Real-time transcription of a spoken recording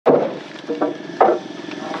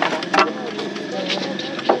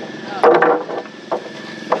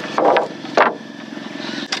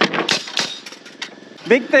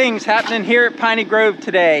Big things happening here at Piney Grove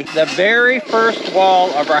today. The very first wall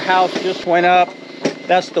of our house just went up.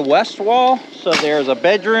 That's the west wall. So there's a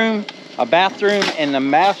bedroom, a bathroom, and the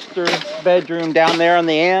master bedroom down there on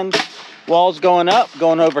the end. Walls going up,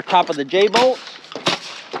 going over top of the J-bolts.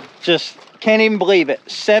 Just can't even believe it.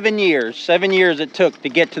 7 years it took to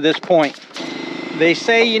get to this point. They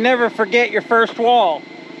say you never forget your first wall.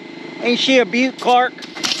 Ain't she a beaut, Clark?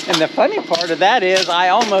 And the funny part of that is I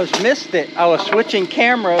almost missed it. I was switching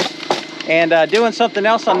cameras and doing something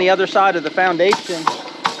else on the other side of the foundation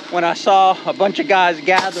when I saw a bunch of guys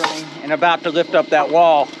gathering and about to lift up that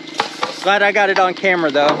wall. Glad I got it on camera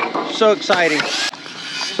though. So exciting.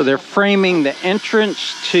 So they're framing the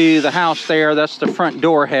entrance to the house there. That's the front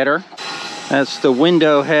door header. That's the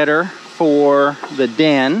window header for the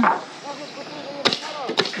den.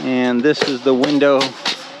 And this is the window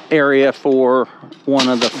area for one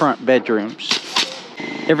of the front bedrooms.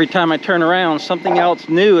 Every time I turn around, something else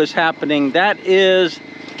new is happening. That is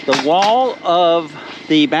the wall of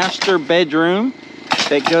the master bedroom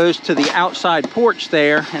that goes to the outside porch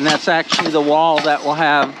there, and that's actually the wall that will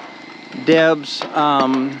have Deb's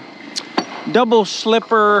double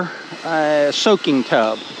slipper soaking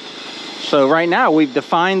tub. So right now we've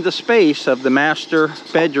defined the space of the master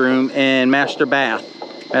bedroom and master bath.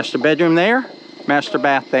 Master bedroom there, master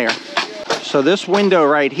bath there. So this window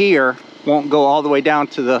right here won't go all the way down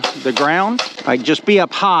to the ground. Like just be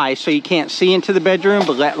up high so you can't see into the bedroom,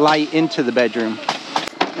 but let light into the bedroom.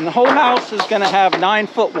 And the whole house is gonna have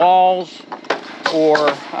 9-foot walls, or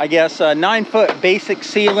I guess 9-foot basic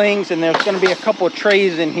ceilings, and there's gonna be a couple of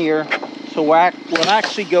trays in here. So we'll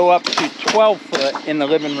actually go up to 12-foot in the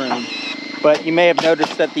living room. But you may have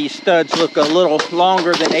noticed that these studs look a little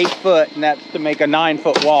longer than 8 foot, and that's to make a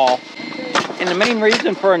 9-foot wall. And the main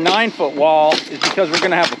reason for a 9-foot wall is because we're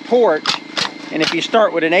gonna have a porch. And if you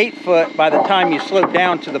start with an 8 foot, by the time you slope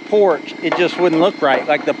down to the porch, it just wouldn't look right.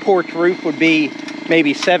 Like the porch roof would be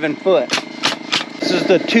maybe 7 foot. This is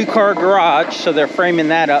the 2-car garage, so they're framing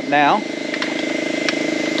that up now.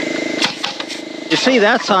 You see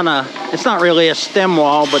that's on it's not really a stem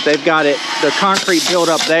wall, but they've got the concrete built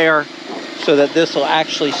up there so that this will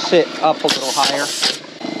actually sit up a little higher.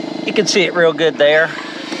 You can see it real good there,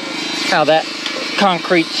 how that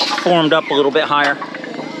concrete's formed up a little bit higher.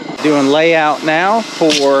 Doing layout now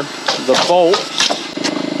for the bolts.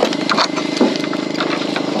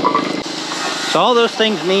 So all those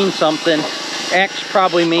things mean something. X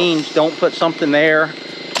probably means don't put something there,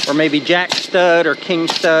 or maybe jack stud or king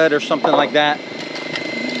stud or something like that.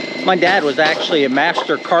 My dad was actually a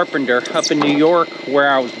master carpenter up in New York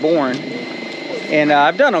where I was born. And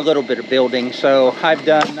I've done a little bit of building. So I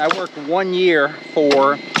worked 1 year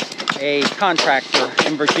for a contractor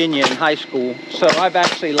in Virginia in high school. So I've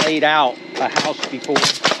actually laid out a house before.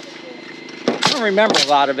 I don't remember a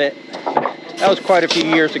lot of it. That was quite a few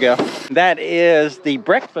years ago. That is the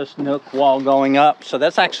breakfast nook wall going up. So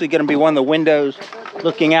that's actually gonna be one of the windows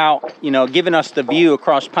looking out, you know, giving us the view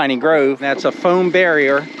across Piney Grove. That's a foam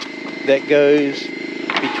barrier that goes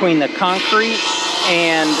between the concrete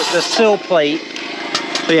and the sill plate.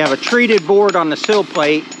 So you have a treated board on the sill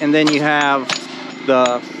plate, and then you have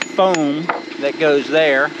the foam that goes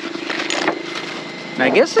there. And I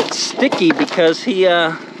guess it's sticky because he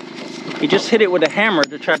just hit it with a hammer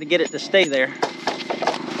to try to get it to stay there.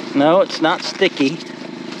 No, it's not sticky.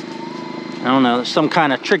 I don't know, some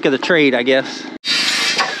kind of trick of the trade, I guess.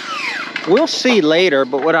 We'll see later,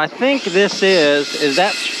 but what I think this is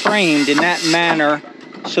that's framed in that manner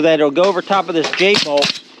so that it'll go over top of this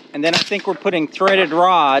J-bolt. And then I think we're putting threaded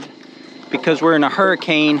rod because we're in a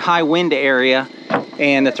hurricane high wind area,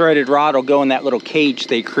 and the threaded rod will go in that little cage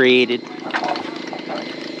they created.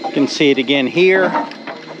 You can see it again here.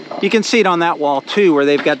 You can see it on that wall too, where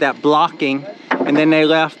they've got that blocking, and then they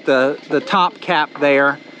left the top cap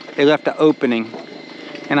there. They left an opening.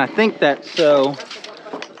 And I think that's so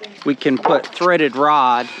we can put threaded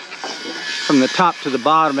rod from the top to the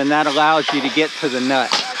bottom, and that allows you to get to the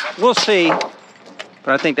nut. We'll see,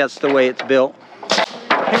 but I think that's the way it's built.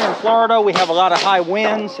 Here in Florida, we have a lot of high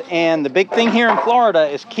winds, and the big thing here in Florida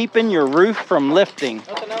is keeping your roof from lifting.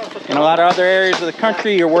 In a lot of other areas of the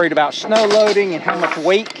country, you're worried about snow loading and how much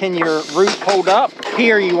weight can your roof hold up.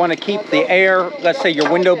 Here, you want to keep the air, let's say your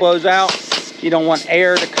window blows out, you don't want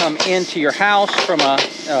air to come into your house from a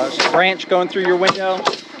branch going through your window,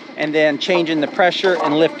 and then changing the pressure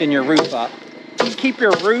and lifting your roof up. You keep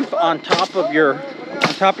your roof on top of your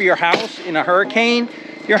house in a hurricane,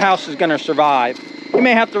 your house is going to survive. You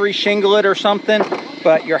may have to reshingle it or something,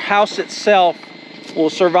 but your house itself will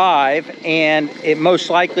survive, and it most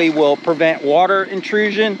likely will prevent water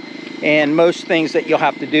intrusion and most things that you'll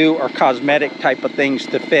have to do are cosmetic type of things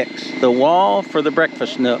to fix. The wall for the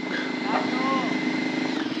breakfast nook.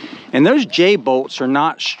 And those J-bolts are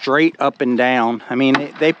not straight up and down. I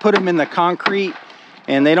mean, they put them in the concrete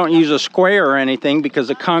and they don't use a square or anything because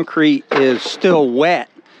the concrete is still wet.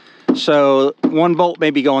 So one bolt may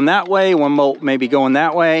be going that way, one bolt may be going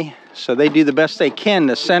that way. So they do the best they can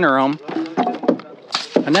to center them.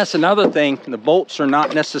 And that's another thing, the bolts are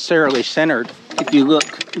not necessarily centered. If you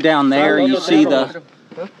look down there, you see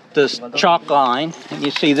this chalk line, and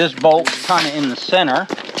you see this bolt kind of in the center,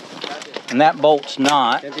 and that bolt's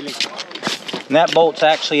not. And that bolt's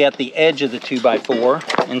actually at the edge of the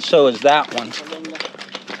 2x4, and so is that one.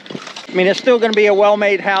 I mean, it's still going to be a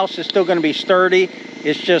well-made house, it's still going to be sturdy,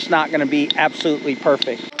 it's just not going to be absolutely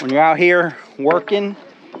perfect. When you're out here working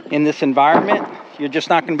in this environment, you're just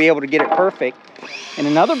not going to be able to get it perfect. And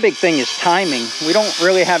another big thing is timing. We don't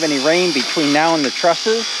really have any rain between now and the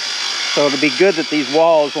trusses, so it'll be good that these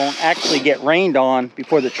walls won't actually get rained on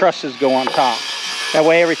before the trusses go on top. That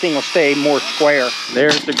way everything will stay more square.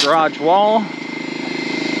 There's the garage wall.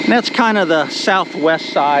 And that's kind of the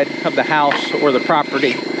southwest side of the house or the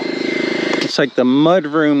property. It's like the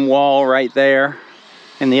mudroom wall right there,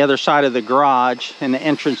 and the other side of the garage and the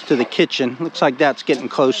entrance to the kitchen. Looks like that's getting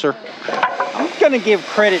closer. I'm gonna give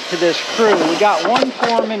credit to this crew. We got one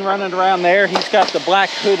foreman running around there. He's got the black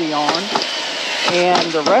hoodie on,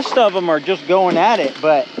 and the rest of them are just going at it,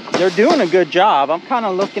 but they're doing a good job. I'm kind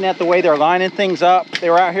of looking at the way they're lining things up. They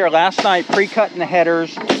were out here last night pre-cutting the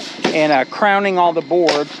headers and crowning all the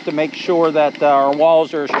boards to make sure that our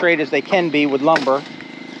walls are as straight as they can be with lumber,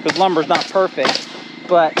 because lumber's not perfect.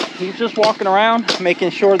 But he's just walking around making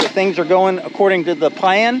sure that things are going according to the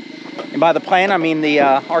plan. And by the plan, I mean the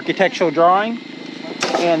architectural drawing.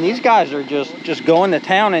 And these guys are just going to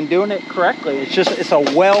town and doing it correctly. It's a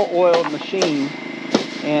well-oiled machine.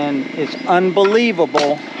 And it's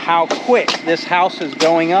unbelievable how quick this house is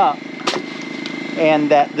going up.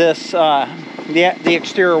 And that this, the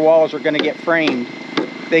exterior walls are gonna get framed.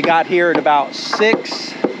 They got here at about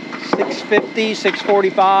 6:50,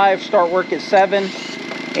 6:45, start work at 7.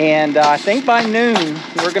 And I think by noon,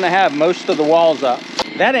 we're gonna have most of the walls up.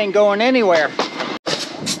 That ain't going anywhere.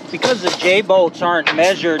 Because the J-bolts aren't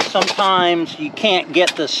measured, sometimes you can't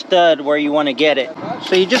get the stud where you want to get it.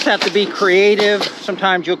 So you just have to be creative.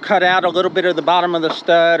 Sometimes you'll cut out a little bit of the bottom of the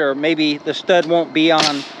stud, or maybe the stud won't be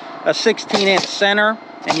on a 16-inch center,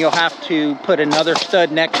 and you'll have to put another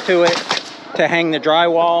stud next to it to hang the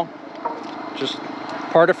drywall. Just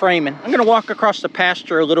part of framing. I'm gonna walk across the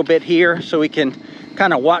pasture a little bit here so we can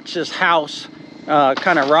kind of watch this house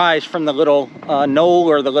kind of rise from the little knoll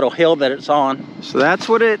or the little hill that it's on. So that's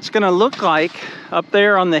what it's gonna look like up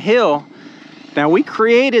there on the hill. Now we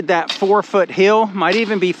created that 4-foot hill, might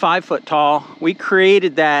even be 5 foot tall. We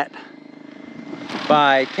created that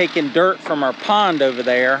by taking dirt from our pond over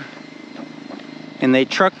there, and they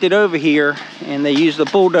trucked it over here, and they used the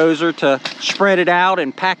bulldozer to spread it out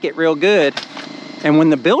and pack it real good. And when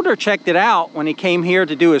the builder checked it out, when he came here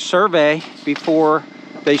to do a survey before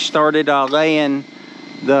they started laying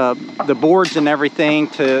the boards and everything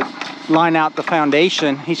to line out the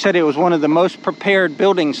foundation, he said it was one of the most prepared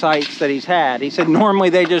building sites that he's had. He said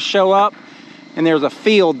normally they just show up and there's a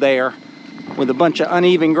field there with a bunch of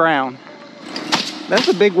uneven ground. That's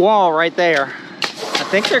a big wall right there. I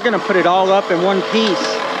think they're gonna put it all up in one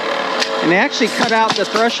piece. And they actually cut out the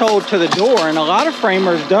threshold to the door, and a lot of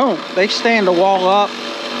framers don't. They stand the wall up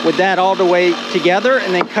with that all the way together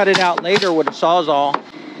and then cut it out later with a Sawzall.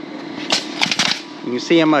 You can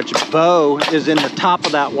see how much bow is in the top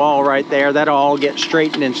of that wall right there. That'll all get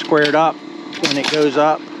straightened and squared up when it goes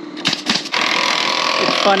up.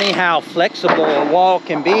 It's funny how flexible a wall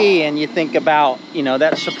can be, and you think about, you know,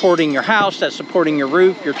 that's supporting your house, that's supporting your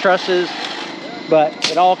roof, your trusses,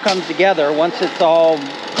 but it all comes together once it's all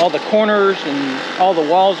the corners and all the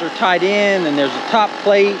walls are tied in, and there's a top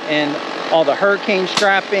plate and all the hurricane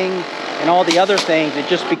strapping and all the other things. It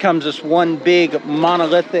just becomes this one big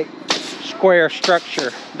monolithic square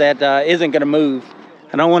structure that isn't going to move.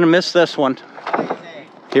 I don't want to miss this one.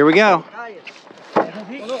 Here we go.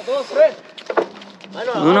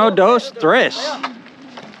 Uno, dos, tres.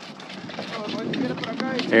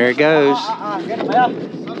 There it goes.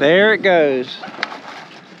 There it goes.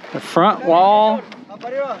 The front wall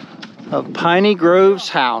of Piney Grove's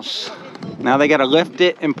house. Now they got to lift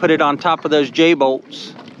it and put it on top of those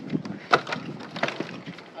J-bolts.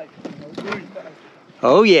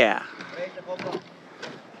 Oh yeah.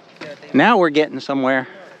 Now we're getting somewhere.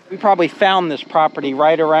 We probably found this property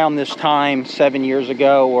right around this time 7 years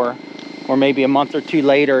ago, or maybe a month or two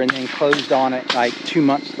later, and then closed on it like 2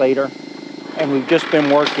 months later. and we've just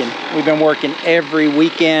been working. We've been working every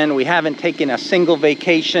weekend. We haven't taken a single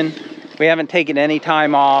vacation. We haven't taken any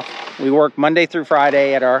time off. We work Monday through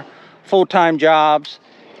Friday at our full-time jobs,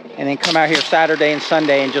 and then come out here Saturday and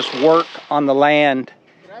Sunday and just work on the land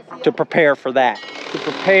to prepare for that. To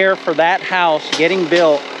prepare for that house getting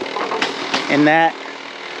built and that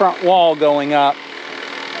front wall going up.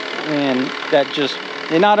 And that just,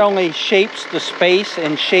 it not only shapes the space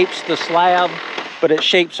and shapes the slab, but it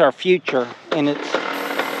shapes our future. And it's,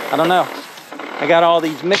 I don't know, I got all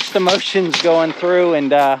these mixed emotions going through,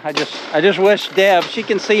 and I just wish Deb, she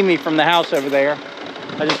can see me from the house over there.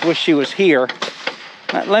 I just wish she was here.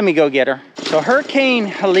 Let me go get her. So Hurricane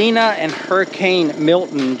Helena and Hurricane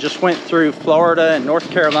Milton just went through Florida and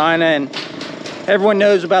North Carolina, and everyone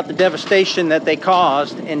knows about the devastation that they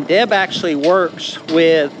caused. And Deb actually works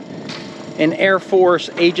with an Air Force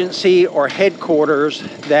agency or headquarters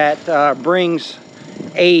that brings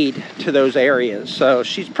aid to those areas. So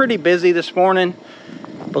she's pretty busy this morning,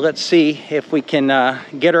 but let's see if we can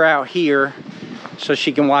get her out here so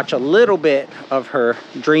she can watch a little bit of her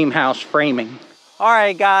dream house framing. All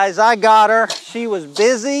right, guys, I got her. She was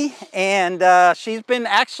busy, and she's been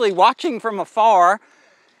actually watching from afar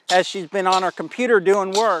as she's been on her computer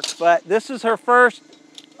doing work. But this is her first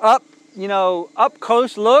up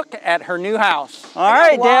close look at her new house. All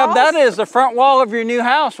right, Deb, that is the front wall of your new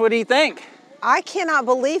house. What do you think? I cannot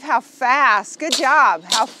believe how fast, good job,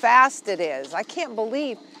 how fast it is. I can't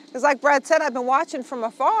believe, because like Brad said, I've been watching from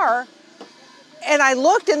afar, and I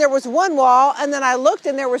looked and there was one wall, and then I looked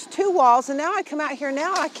and there was two walls, and now I come out here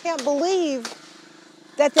now, I can't believe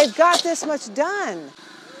that they've got this much done.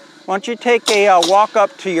 Why don't you take a walk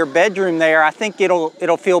up to your bedroom there? I think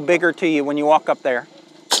it'll feel bigger to you when you walk up there.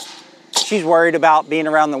 She's worried about being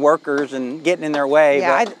around the workers and getting in their way.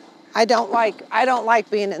 Yeah, but I don't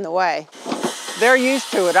like being in the way. They're used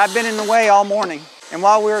to it. I've been in the way all morning. And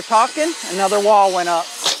while we were talking, another wall went up.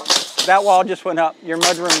 That wall just went up, your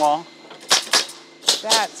mudroom wall.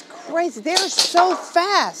 That's crazy. They're so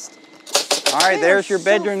fast. All right, there's your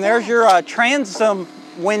bedroom. So there's your transom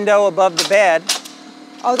window above the bed.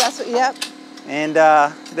 Oh, that's what, yep. And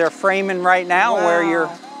they're framing right now where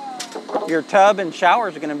your tub and shower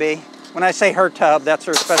is going to be. When I say her tub, that's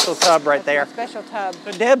her special tub right there. Special tub.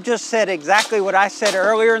 So Deb just said exactly what I said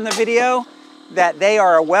earlier in the video, that they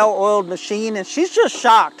are a well-oiled machine, and she's just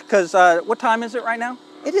shocked because what time is it right now?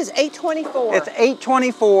 It is 8:24. It's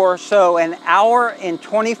 8:24, so an hour and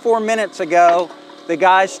 24 minutes ago, the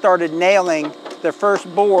guys started nailing the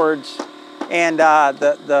first boards, and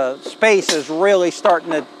the space is really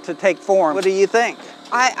starting to take form. What do you think?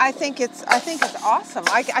 I think it's awesome.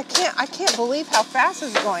 I can't believe how fast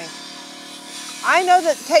it's going. I know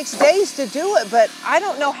that it takes days to do it, but I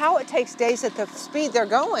don't know how it takes days at the speed they're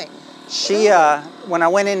going. She, when I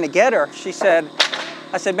went in to get her, she said,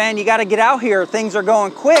 I said, man, you got to get out here. Things are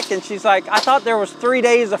going quick. And she's like, I thought there was 3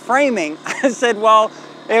 days of framing. I said, well,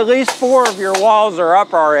 at least 4 of your walls are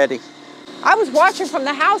up already. I was watching from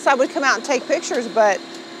the house. I would come out and take pictures, but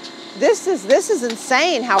this is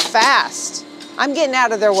insane how fast. I'm getting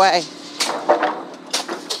out of their way.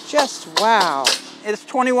 Just wow. It's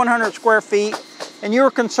 2,100 square feet, and you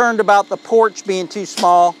were concerned about the porch being too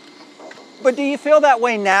small. But do you feel that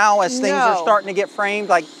way now as things are starting to get framed?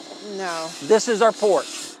 Like, no. This is our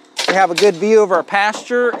porch. We have a good view of our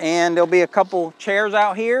pasture, and there'll be a couple chairs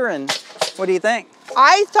out here. And what do you think?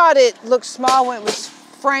 I thought it looked small when it was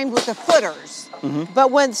framed with the footers.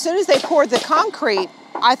 But as soon as they poured the concrete,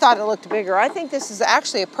 I thought it looked bigger. I think this is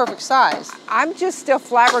actually a perfect size. I'm just still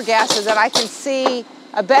flabbergasted that I can see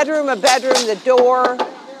a bedroom, the door,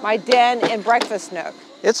 my den, and breakfast nook.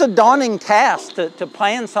 It's a daunting task to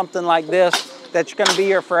plan something like this that's going to be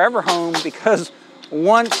your forever home, because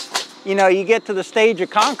once you get to the stage of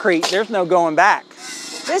concrete, there's no going back.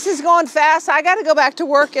 This is going fast. I got to go back to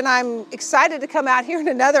work, and I'm excited to come out here in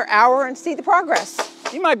another hour and see the progress.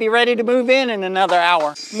 You might be ready to move in another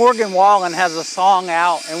hour. Morgan Wallen has a song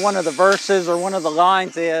out, and one of the verses or one of the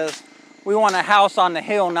lines is, "We want a house on the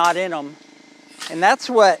hill, not in them." And that's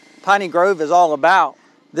what Piney Grove is all about.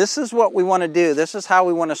 This is what we want to do. This is how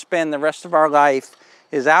we want to spend the rest of our life,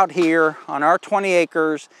 is out here on our 20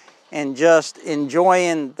 acres and just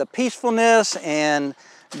enjoying the peacefulness and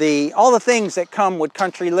all the things that come with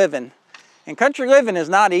country living. And country living is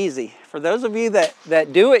not easy. For those of you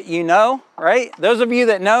that do it, you know, right? Those of you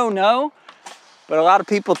that know. But a lot of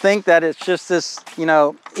people think that it's just this,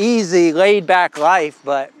 easy, laid back life,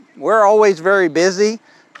 but we're always very busy.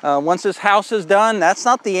 Once this house is done, that's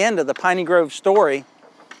not the end of the Piney Grove story.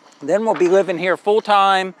 Then we'll be living here full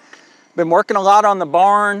time. Been working a lot on the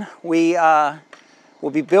barn. We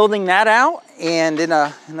we'll be building that out, and in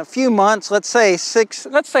a few months, let's say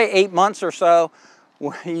 8 months or so,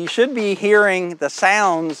 you should be hearing the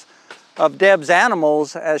sounds of Deb's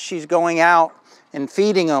animals as she's going out and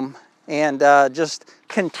feeding them, and just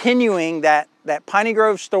continuing that Piney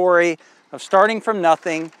Grove story of starting from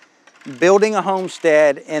nothing, building a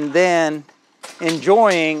homestead, and then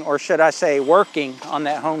enjoying, or should I say working on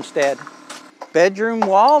that homestead. Bedroom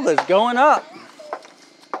wall is going up.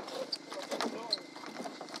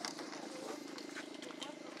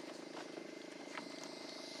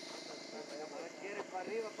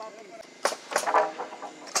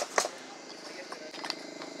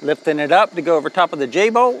 Lifting it up to go over top of the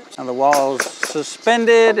J-bolts. Now the wall's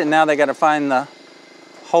suspended, and now they got to find the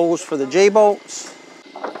holes for the J-bolts.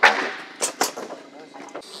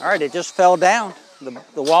 All right, it just fell down.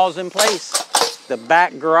 The wall's in place. The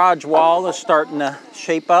back garage wall is starting to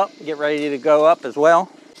shape up, get ready to go up as well.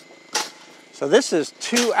 So this is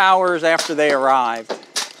 2 hours after they arrived.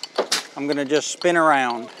 I'm gonna just spin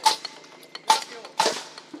around.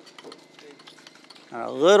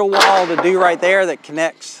 A little wall to do right there that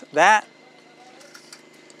connects that.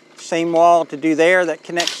 Same wall to do there that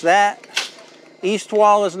connects that. East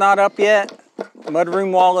wall is not up yet.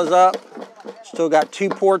 Mudroom wall is up. Still got 2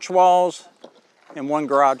 porch walls and 1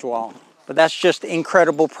 garage wall. But that's just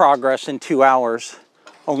incredible progress in 2 hours.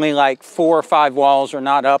 Only like 4 or 5 walls are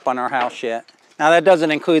not up on our house yet. Now that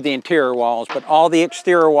doesn't include the interior walls, but all the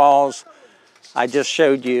exterior walls I just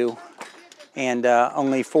showed you, and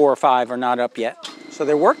only 4 or 5 are not up yet. So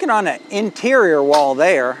they're working on an interior wall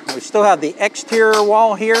there. We still have the exterior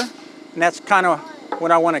wall here, and that's kind of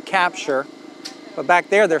what I want to capture. But back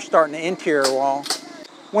there, they're starting the interior wall.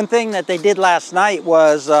 One thing that they did last night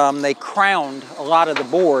was they crowned a lot of the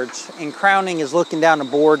boards, and crowning is looking down the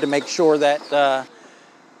board to make sure that,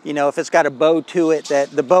 you know, if it's got a bow to it, that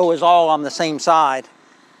the bow is all on the same side,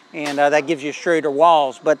 and that gives you straighter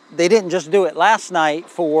walls. But they didn't just do it last night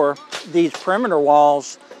for these perimeter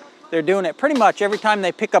walls. They're doing it pretty much every time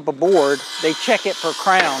they pick up a board, they check it for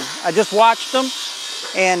crown. I just watched them,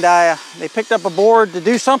 and they picked up a board to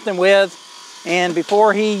do something with, and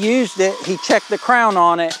before he used it, he checked the crown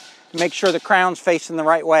on it to make sure the crown's facing the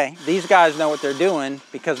right way. These guys know what they're doing,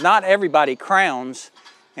 because not everybody crowns.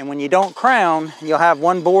 And when you don't crown, you'll have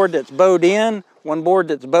one board that's bowed in, one board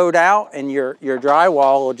that's bowed out, and your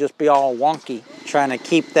drywall will just be all wonky. Trying to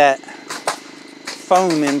keep that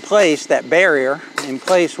foam in place, that barrier in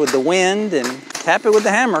place with the wind, and tap it with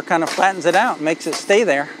the hammer, kind of flattens it out, makes it stay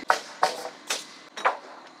there.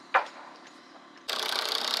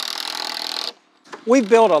 We've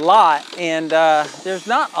built a lot, and there's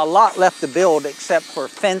not a lot left to build except for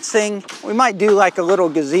fencing. We might do like a little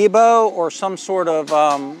gazebo or some sort of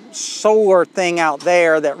solar thing out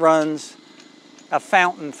there that runs a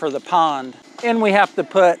fountain for the pond. And we have to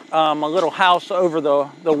put a little house over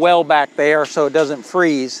the well back there so it doesn't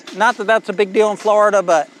freeze. Not that that's a big deal in Florida,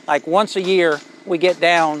 but like once a year we get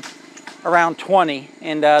down around 20,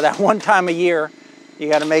 and that one time a year you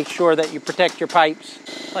got to make sure that you protect your pipes.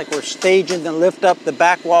 Like we're staging to lift up the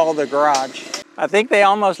back wall of the garage. I think they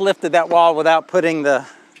almost lifted that wall without putting the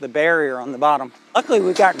barrier on the bottom. Luckily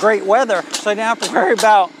we got great weather, so you don't have to worry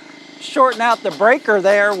about shorting out the breaker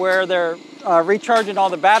there where they're recharging all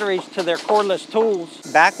the batteries to their cordless tools.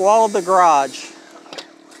 Back wall of the garage.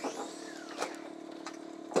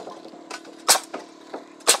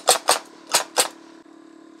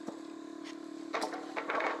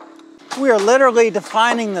 We are literally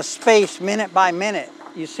defining the space minute by minute.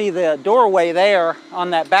 You see the doorway there on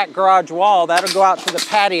that back garage wall, that'll go out to the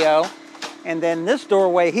patio, and then this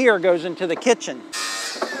doorway here goes into the kitchen.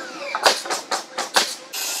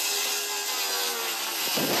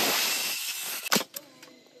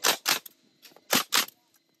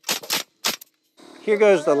 Here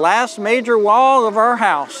goes the last major wall of our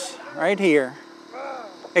house, right here.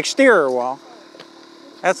 Exterior wall.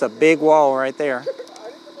 That's a big wall right there.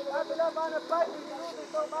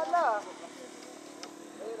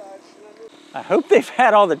 I hope they've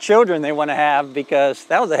had all the children they want to have, because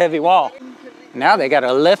that was a heavy wall. Now they got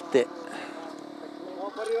to lift it.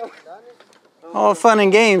 All fun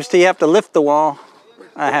and games till you have to lift the wall.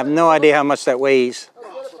 I have no idea how much that weighs.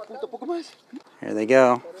 Here they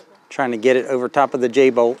go, trying to get it over top of the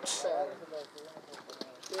J-bolts.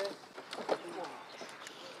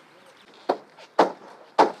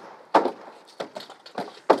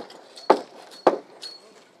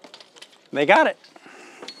 They got it.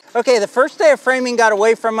 Okay, the first day of framing got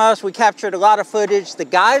away from us. We captured a lot of footage. The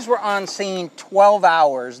guys were on scene 12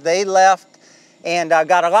 hours. They left and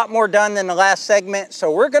got a lot more done than the last segment.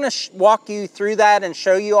 So we're gonna walk you through that and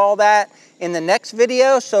show you all that in the next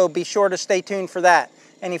video. So be sure to stay tuned for that.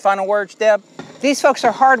 Any final words, Deb? These folks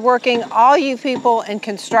are hardworking. All you people in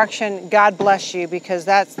construction, God bless you, because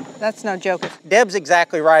that's no joke. Deb's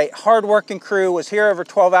exactly right. Hardworking crew was here over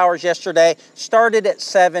 12 hours yesterday. Started at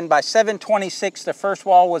 7. By 7:26, the first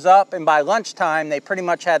wall was up, and by lunchtime, they pretty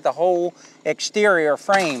much had the whole exterior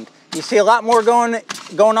framed. You see a lot more going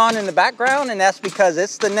on in the background, and that's because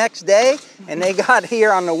it's the next day, and they got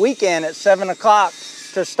here on the weekend at 7 o'clock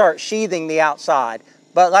to start sheathing the outside.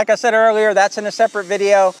 But like I said earlier, that's in a separate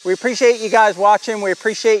video. We appreciate you guys watching. We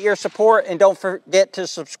appreciate your support, and don't forget to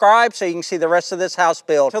subscribe so you can see the rest of this house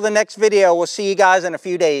build. Till the next video, we'll see you guys in a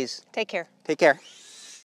few days. Take care. Take care.